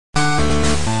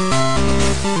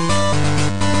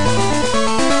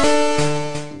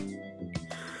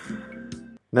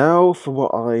Now for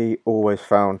what I always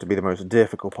found to be the most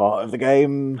difficult part of the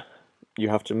game. You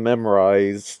have to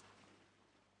memorize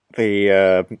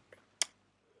the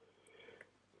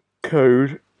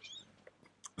code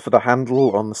for the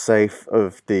handle on the safe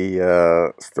of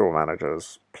the store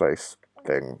manager's place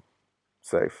thing.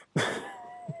 Safe.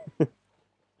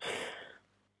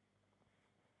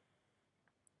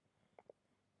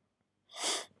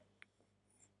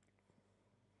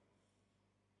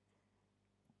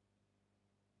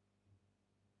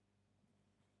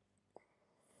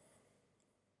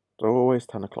 It's always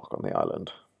 10 o'clock on the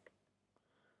island.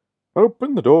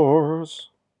 Open the doors.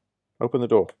 Open the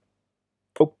door.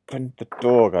 Open the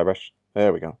door, Guybrush.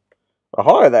 There we go.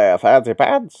 Ahoy there, fancy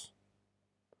pants!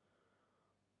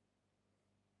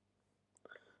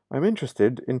 I'm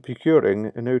interested in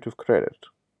procuring a note of credit.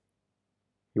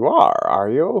 You are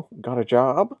you? Got a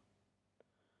job?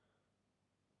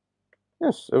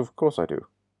 Yes, of course I do.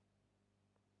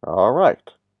 All right.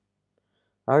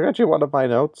 I'll get you one of my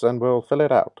notes and we'll fill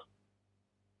it out.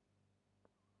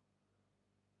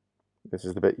 This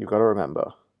is the bit you've got to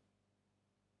remember.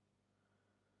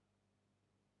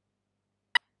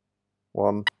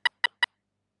 1,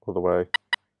 all the way,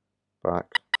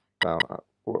 back, down, up.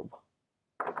 Whoa.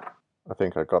 I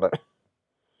think I got it.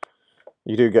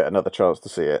 You do get another chance to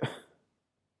see it.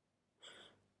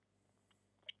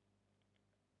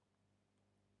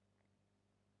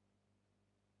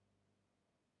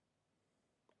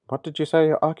 What did you say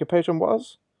your occupation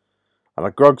was? I'm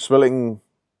a grog-swilling,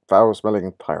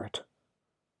 foul-smelling pirate.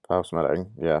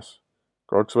 Foul-smelling, yes.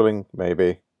 Grog-swilling,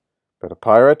 maybe. But a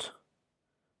pirate?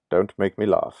 Don't make me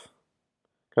laugh.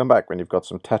 Come back when you've got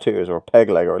some tattoos or a peg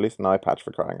leg or at least an eye patch,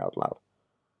 for crying out loud.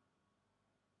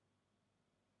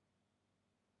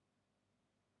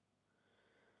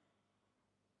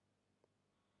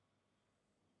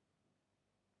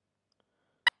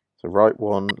 So right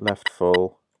 1, left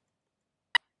full.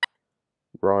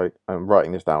 Right, I'm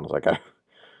writing this down as I go.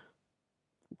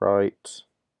 Right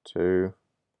 2,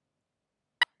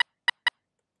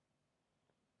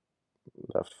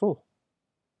 left full.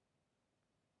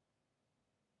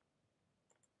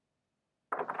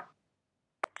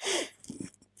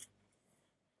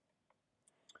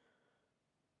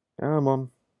 Come on.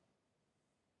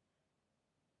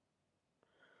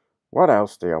 What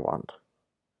else do you want?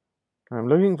 I'm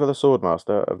looking for the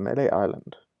Swordmaster of Melee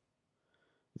Island.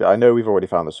 I know we've already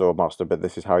found the Swordmaster, but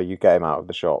this is how you get him out of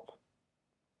the shop.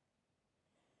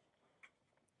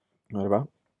 What about?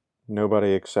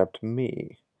 Nobody except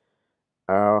me.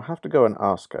 I'll have to go and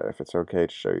ask her if it's okay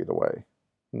to show you the way.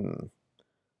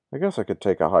 I guess I could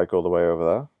take a hike all the way over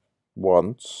there.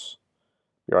 Once.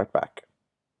 Be right back.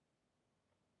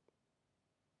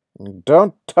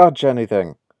 Don't touch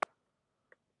anything!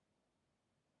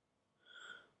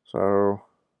 So,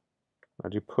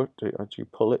 how'd you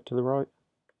pull it to the right?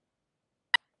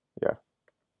 Yeah.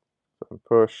 So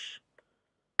push.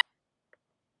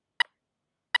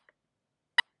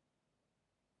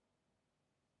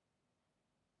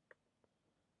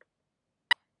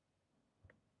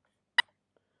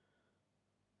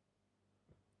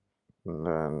 And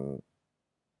then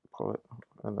pull it,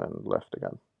 and then left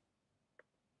again.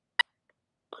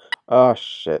 Ah,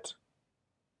 shit.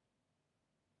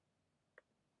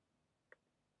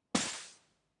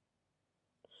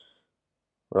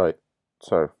 Right,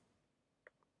 so.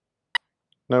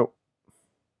 No.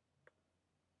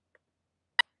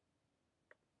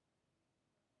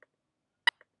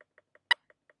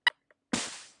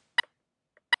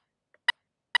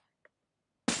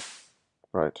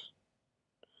 Right.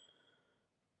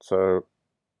 So.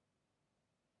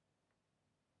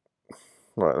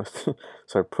 Right,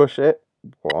 so push it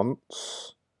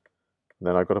once.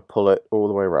 Then I've got to pull it all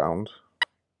the way around.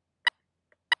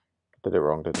 Did it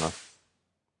wrong, didn't I?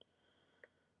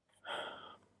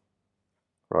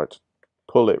 Right.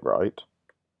 Pull it right.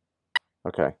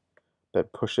 Okay. Then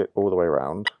push it all the way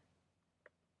around.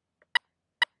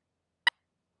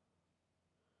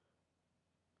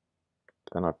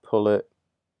 Then I pull it.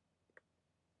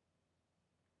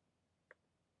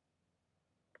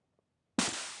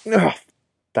 Ugh,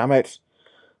 damn it.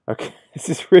 Okay, this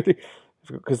is really...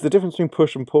 Because the difference between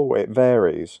push and pull, it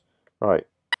varies. Right.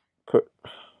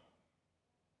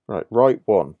 Right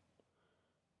 1.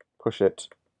 Push it.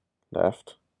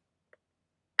 Left.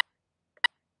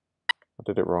 I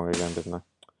did it wrong again, didn't I?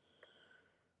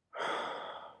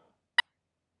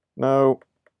 No.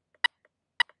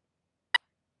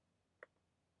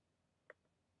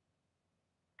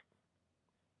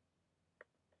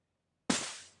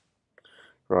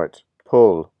 Right.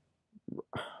 Pull.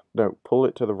 No, pull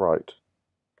it to the right.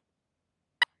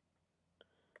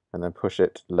 And then push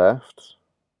it left.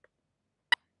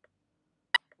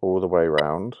 All the way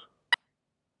round.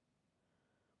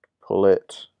 Pull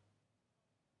it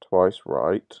twice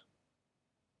right.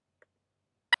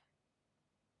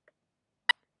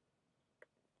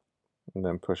 And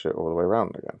then push it all the way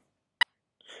around again.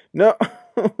 No!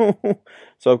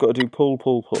 So I've got to do pull,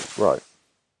 pull, pull. Right.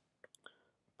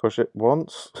 Push it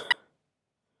once.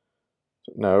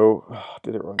 No. Oh,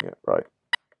 did it wrong yet? Right.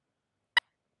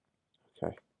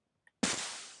 Okay.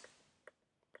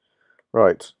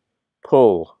 Right.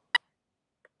 Pull.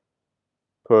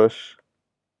 Push.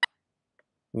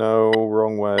 No,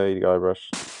 wrong way, Guybrush.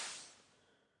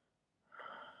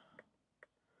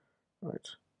 Right.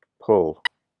 Pull.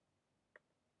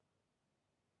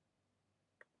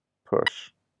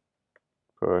 Push.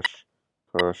 Push.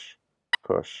 Push.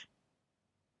 Push.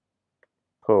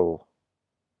 Pull.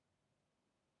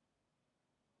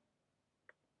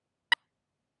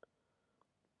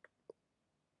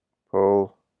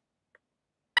 Pull.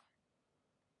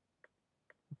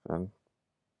 And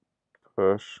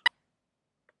push.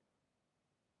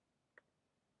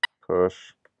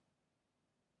 Push.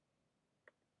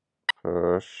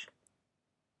 Push.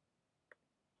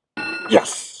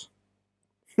 Yes!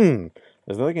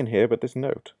 There's nothing in here but this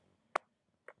note.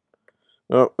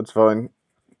 Oh, it's fine.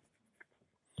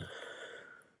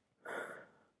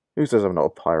 Who says I'm not a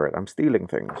pirate? I'm stealing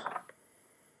things.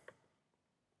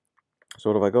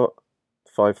 So what have I got?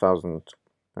 5,000.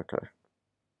 Okay.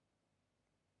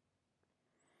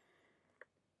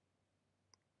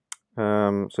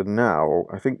 So now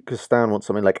I think because Stan wants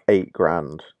something like 8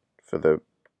 grand for the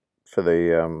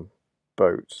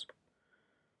boat,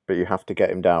 but you have to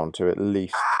get him down to at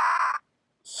least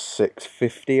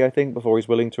 650, I think, before he's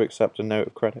willing to accept a note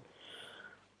of credit.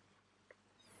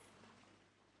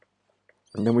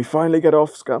 And then we finally get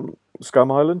off Scum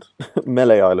Island,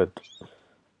 Melee Island.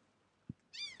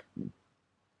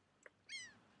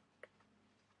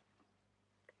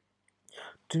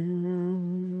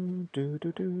 Do do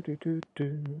do do do do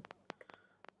do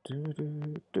do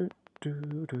do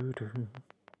do do do.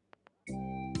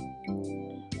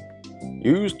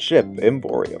 Used ship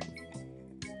Emporium.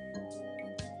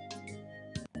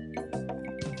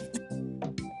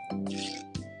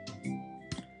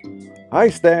 Hi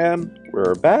Stan,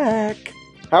 we're back.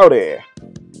 Howdy.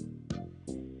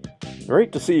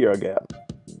 Great to see you again.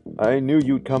 I knew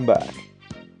you'd come back.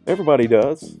 Everybody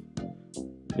does.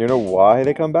 You know why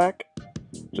they come back?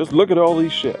 Just look at all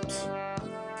these ships.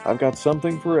 I've got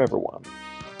something for everyone.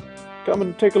 Come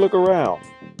and take a look around.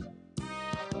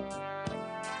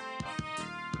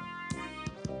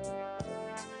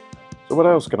 So what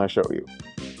else can I show you?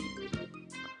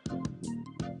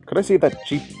 Could I see that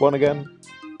cheap one again?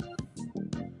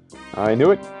 I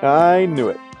knew it. I knew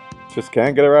it. Just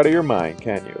can't get her out of your mind,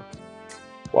 can you?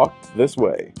 Walk this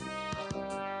way.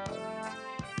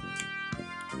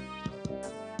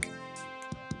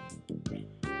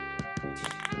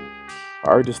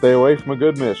 Hard to stay away from a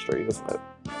good mystery, isn't it?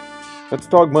 Let's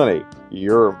talk money.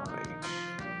 Your money.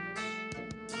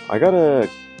 I got a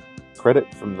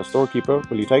credit from the storekeeper.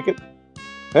 Will you take it?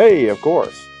 Hey, of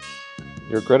course.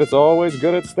 Your credit's always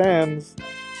good at Stan's.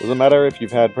 Doesn't matter if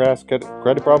you've had past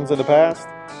credit problems in the past.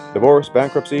 Divorce,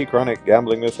 bankruptcy, chronic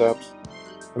gambling mishaps.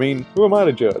 I mean, who am I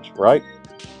to judge, right?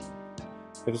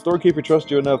 If the storekeeper trusts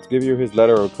you enough to give you his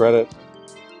letter of credit,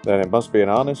 then it must be an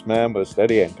honest man with a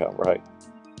steady income, right?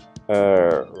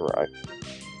 Right.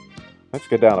 Let's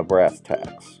get down to brass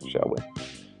tacks, shall we?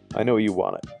 I know you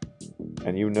want it.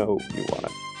 And you know you want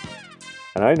it.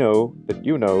 And I know that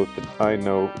you know that I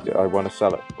know that I want to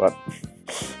sell it, but...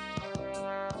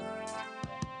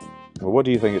 Well, what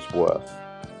do you think it's worth?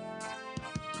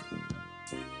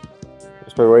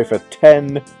 Let's put it away for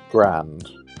 10 grand.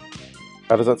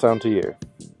 How does that sound to you?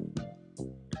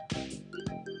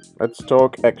 Let's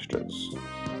talk extras.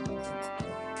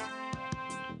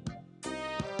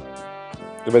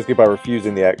 So basically by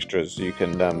refusing the extras, you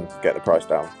can get the price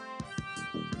down.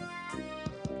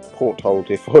 Porthole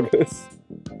Tifogus.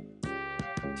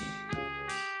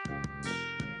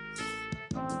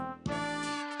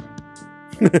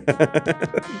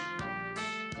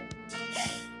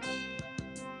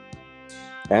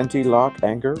 Anti-lock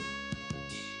anchor.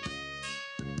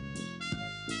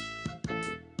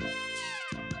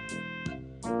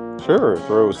 Sure,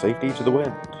 throw safety to the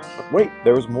wind. But wait,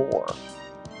 there's more.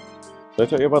 Did I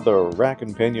tell you about the rack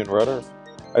and pinion rudder?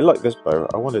 I like this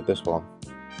boat. I wanted this one.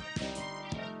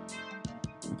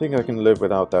 I think I can live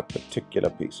without that particular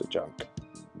piece of junk.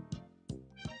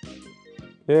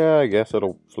 Yeah, I guess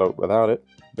it'll float without it.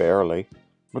 Barely.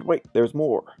 But wait, there's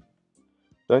more.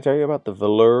 Did I tell you about the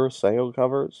velour sail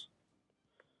covers?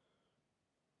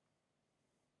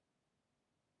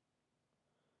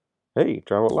 Hey,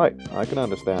 travel light. I can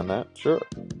understand that, sure.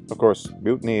 Of course,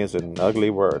 mutiny is an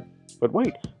ugly word. But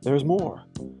wait, there's more.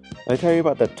 Did I tell you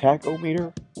about the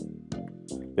tachometer?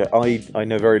 Yeah, I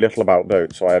know very little about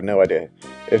boats, so I have no idea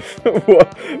if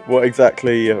what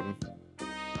exactly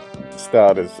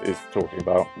Stad is talking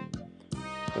about.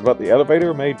 About the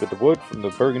elevator made with the wood from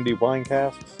the Burgundy wine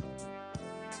casks?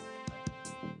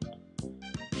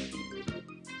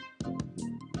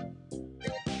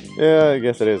 Yeah, I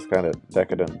guess it is kind of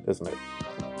decadent, isn't it?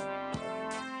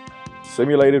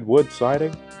 Simulated wood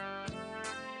siding?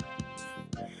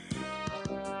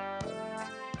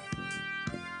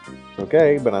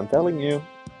 Okay, but I'm telling you,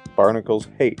 barnacles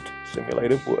hate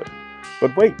simulated wood.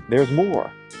 But wait, there's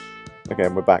more! Okay,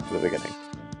 we're back to the beginning.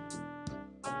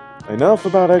 Enough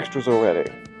about extras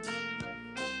already.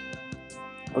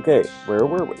 Okay, where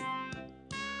were we?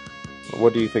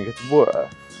 What do you think it's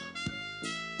worth?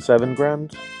 7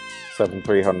 grand?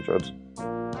 7,300.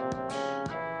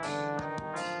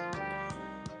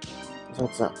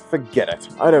 Forget it.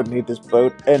 I don't need this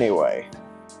boat anyway.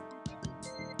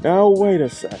 Now wait a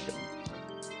second.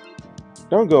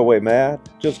 Don't go away, Matt.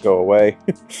 Just go away.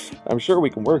 I'm sure we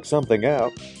can work something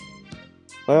out.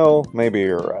 Well, maybe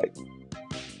you're right.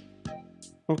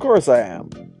 Of course I am.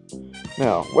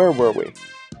 Now, where were we?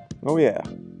 Oh yeah.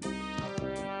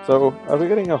 So, I'll be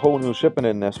getting a whole new shipment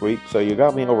in this week, so you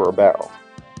got me over a barrel.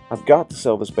 I've got to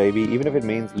sell this baby, even if it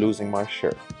means losing my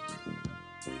shirt.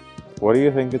 What do you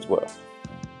think it's worth?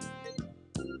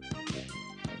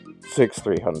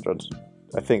 6,300.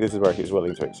 I think this is where he's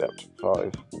willing to accept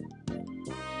 5.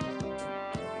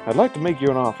 I'd like to make you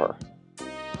an offer.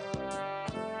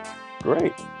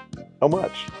 Great. How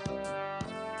much?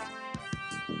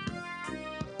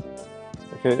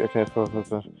 Okay,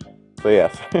 so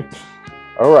yes.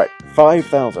 Alright,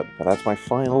 5,000. That's my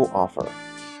final offer.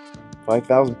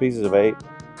 5,000 pieces of 8.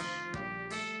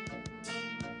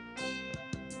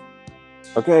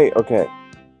 Okay.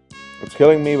 It's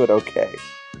killing me, but okay.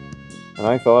 And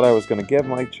I thought I was going to give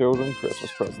my children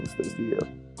Christmas presents this year.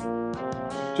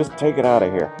 Just take it out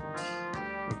of here.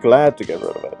 I'm glad to get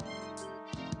rid of it.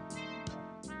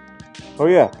 Oh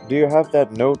yeah, do you have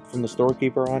that note from the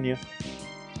storekeeper on you?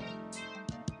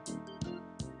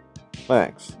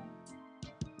 Thanks.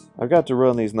 I've got to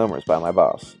run these numbers by my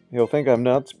boss. He'll think I'm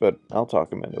nuts, but I'll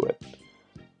talk him into it.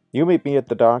 You meet me at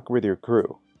the dock with your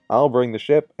crew. I'll bring the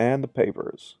ship and the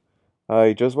papers.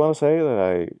 I just want to say that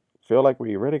I feel like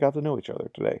we really got to know each other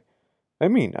today. I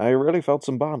mean, I really felt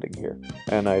some bonding here,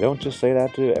 and I don't just say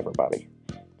that to everybody.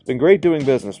 It's been great doing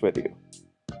business with you.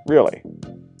 Really.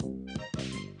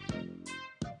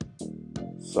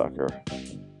 Sucker.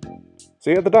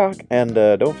 See you at the dock, and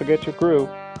don't forget your crew.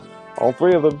 All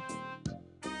 3 of them.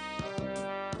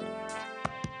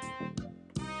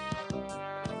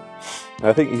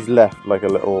 I think he's left like a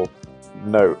little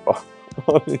note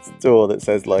on his door that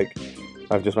says like,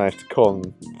 I've just managed to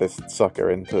con this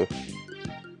sucker into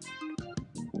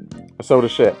I sold a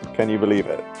ship, can you believe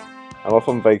it? I'm off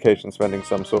on vacation spending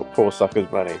some sort of poor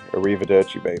sucker's money.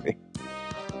 Arrivederci, baby.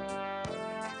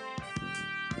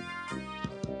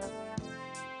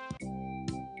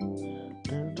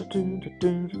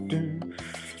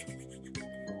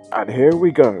 And here we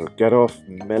go, get off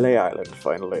Melee Island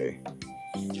finally.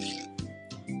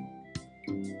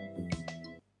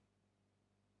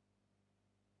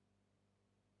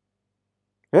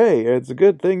 Hey, it's a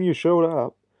good thing you showed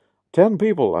up. 10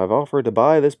 people have offered to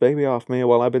buy this baby off me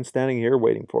while I've been standing here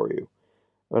waiting for you.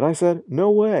 But I said, no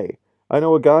way. I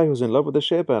know a guy who's in love with the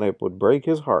ship and it would break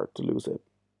his heart to lose it.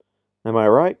 Am I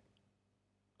right?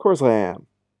 Of course I am.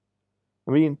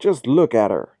 I mean, just look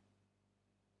at her.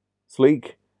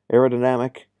 Sleek,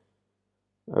 aerodynamic,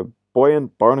 a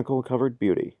buoyant barnacle-covered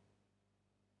beauty.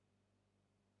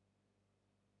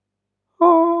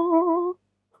 Oh,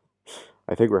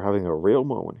 I think we're having a real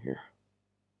moment here.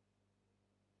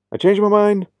 I changed my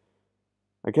mind.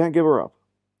 I can't give her up.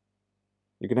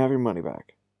 You can have your money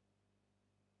back.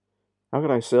 How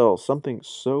could I sell something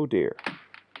so dear?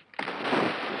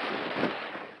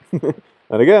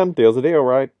 And again, deal's a deal,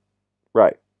 right?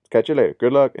 Right. Catch you later.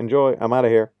 Good luck. Enjoy. I'm out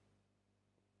of here.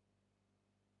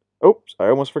 Oops, I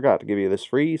almost forgot to give you this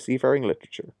free seafaring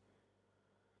literature.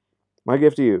 My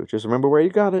gift to you. Just remember where you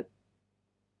got it.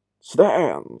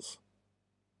 Stands.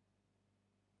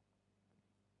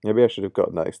 Maybe I should have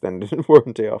gotten that extended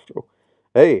warranty after all.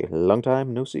 Hey, long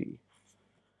time no see.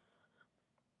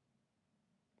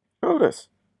 Otis,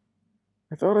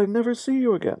 I thought I'd never see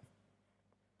you again.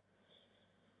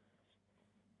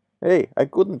 Hey, I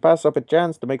couldn't pass up a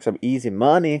chance to make some easy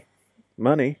money.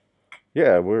 Money?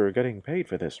 Yeah, we're getting paid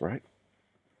for this, right?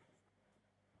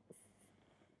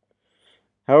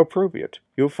 How appropriate.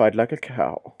 You'll fight like a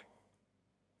cow.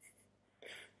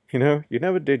 You know, you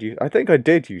never did use... I think I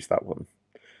did use that one.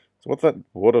 So what's that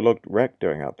waterlogged wreck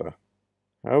doing out there?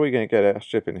 How are we going to get our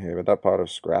ship in here with that part of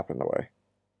scrap in the way?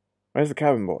 Where's the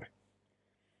cabin boy?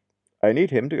 I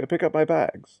need him to go pick up my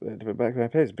bags. To go back to my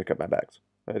place and pick up my bags.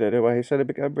 I don't know why he said to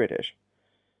become British.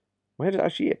 Where's our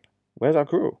ship? Where's our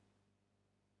crew?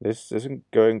 This isn't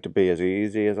going to be as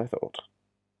easy as I thought.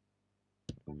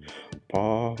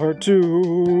 Part 2.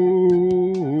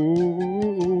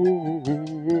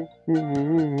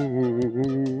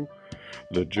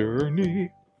 The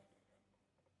journey.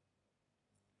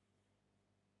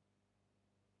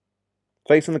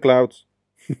 Face in the clouds.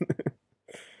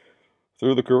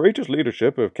 Through the courageous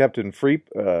leadership of Captain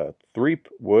Threepwood,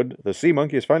 the Sea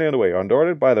Monkey is finally underway.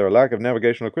 Undaunted by their lack of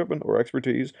navigational equipment or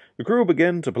expertise, the crew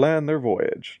begin to plan their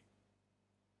voyage.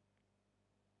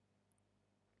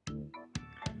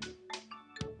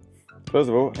 First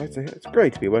of all, I'd like to say it's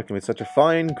great to be working with such a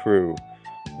fine crew.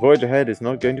 The voyage ahead is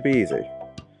not going to be easy.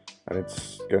 And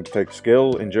it's going to take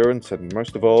skill, endurance, and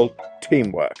most of all,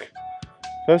 teamwork.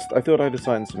 First, I thought I'd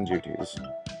assign some duties.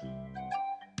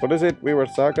 What is it we were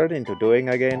suckered into doing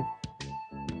again?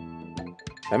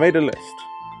 I made a list.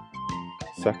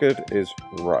 Suckered is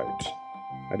right.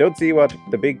 I don't see what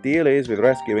the big deal is with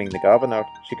rescuing the governor.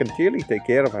 She can clearly take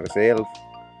care of herself.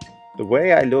 The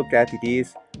way I look at it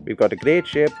is, we've got a great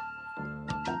ship.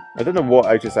 I don't know what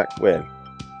Outer's accent... Well,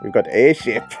 we've got a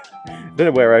ship. I don't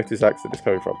know where Outer's accent is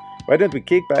coming from. Why don't we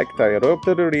kick back, tie a rope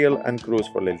to the reel, and cruise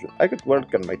for a little? I could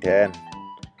work on my tan.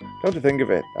 Come to think of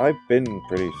it, I've been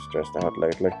pretty stressed out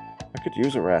lately. I could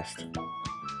use a rest.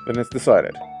 Then it's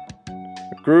decided.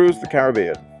 A cruise the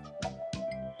Caribbean.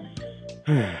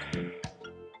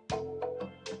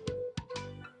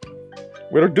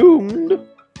 We're doomed!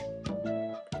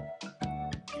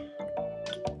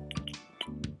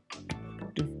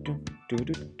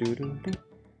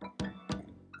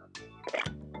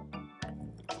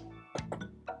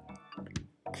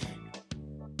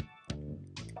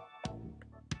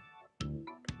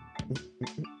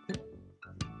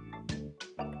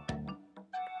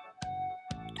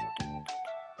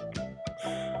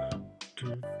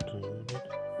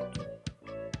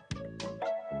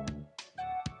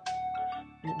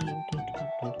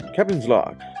 Captain's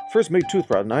log. First mate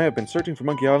Toothrot and I have been searching for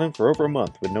Monkey Island for over a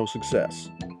month with no success.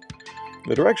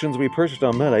 The directions we purchased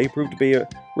on Melee proved to be a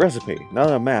recipe, not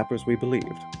a map as we believed.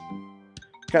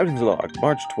 Captain's log,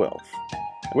 March 12th.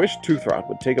 I wish Toothrot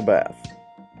would take a bath.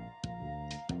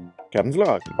 Captain's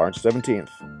log, March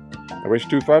 17th. I wish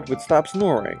Toothrot would stop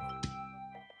snoring.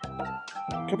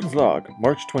 Captain's log,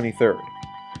 March 23rd.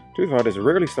 Toothrot is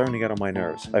really starting to get on my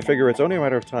nerves. I figure it's only a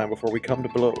matter of time before we come to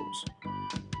blows.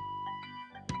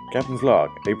 Captain's log,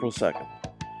 April 2nd.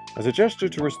 As a gesture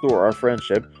to restore our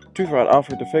friendship, Toothrot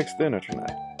offered to fix dinner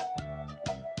tonight.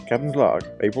 Captain's log,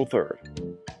 April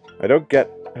 3rd. I don't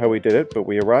get how we did it, but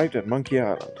we arrived at Monkey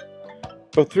Island.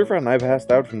 Both Toothrot and I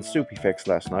passed out from the soup he fixed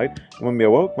last night, and when we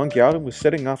awoke, Monkey Island was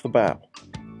sitting off the bow.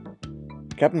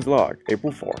 Captain's log,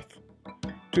 April 4th.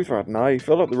 Toothrot and I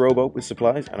filled up the rowboat with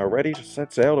supplies and are ready to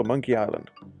set sail to Monkey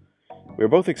Island. We are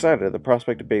both excited at the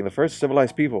prospect of being the first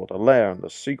civilized people to learn the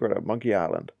secret of Monkey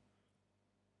Island.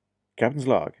 Captain's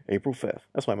log, April 5th.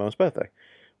 That's my mom's birthday.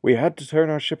 We had to turn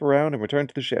our ship around and return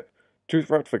to the ship.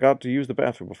 Toothrot forgot to use the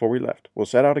bathroom before we left. We'll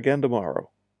set out again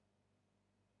tomorrow.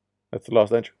 That's the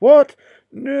last entry. What?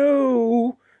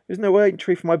 No! There's no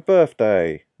entry for my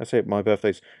birthday. I say my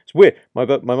birthday's... It's weird. My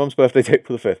mom's birthday's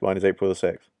April the 5th. Mine is April the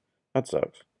 6th. That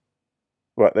sucks.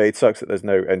 Well, it sucks that there's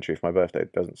no entry for my birthday.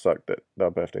 It doesn't suck that our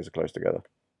birthdays are close together.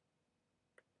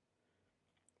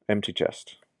 Empty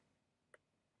chest.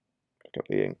 Pick up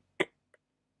the ink.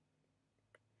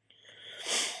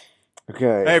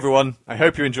 Okay. Hey everyone, I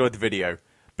hope you enjoyed the video.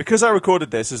 Because I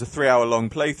recorded this as a 3-hour-long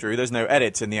playthrough, there's no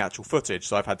edits in the actual footage,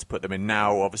 so I've had to put them in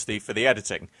now, obviously, for the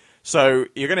editing. So,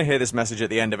 you're going to hear this message at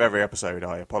the end of every episode.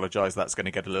 I apologise, that's going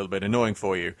to get a little bit annoying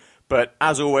for you. But,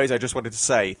 as always, I just wanted to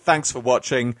say, thanks for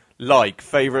watching, like,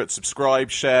 favourite,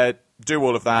 subscribe, share, do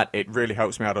all of that, it really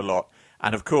helps me out a lot.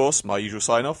 And of course, my usual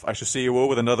sign-off, I shall see you all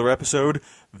with another episode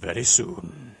very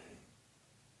soon.